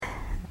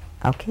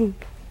Ok.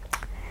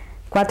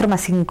 4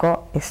 más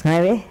 5 es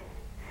 9.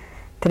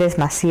 3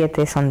 más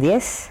 7 son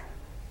 10.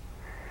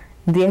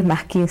 10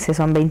 más 15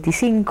 son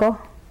 25.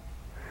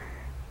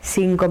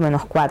 5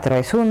 menos 4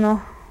 es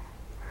 1.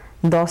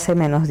 12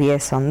 menos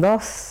 10 son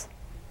 2.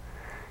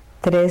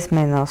 3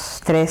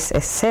 menos 3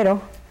 es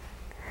 0.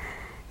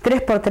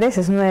 3 por 3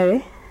 es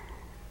 9.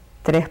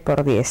 3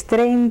 por 10,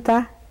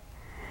 30.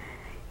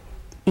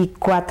 Y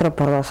 4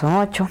 por 2 son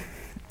 8.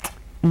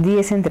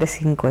 10 entre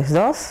 5 es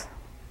 2.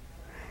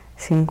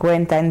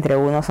 50 entre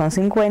 1 son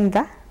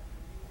 50.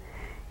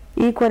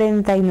 Y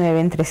 49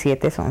 entre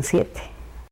 7 son 7.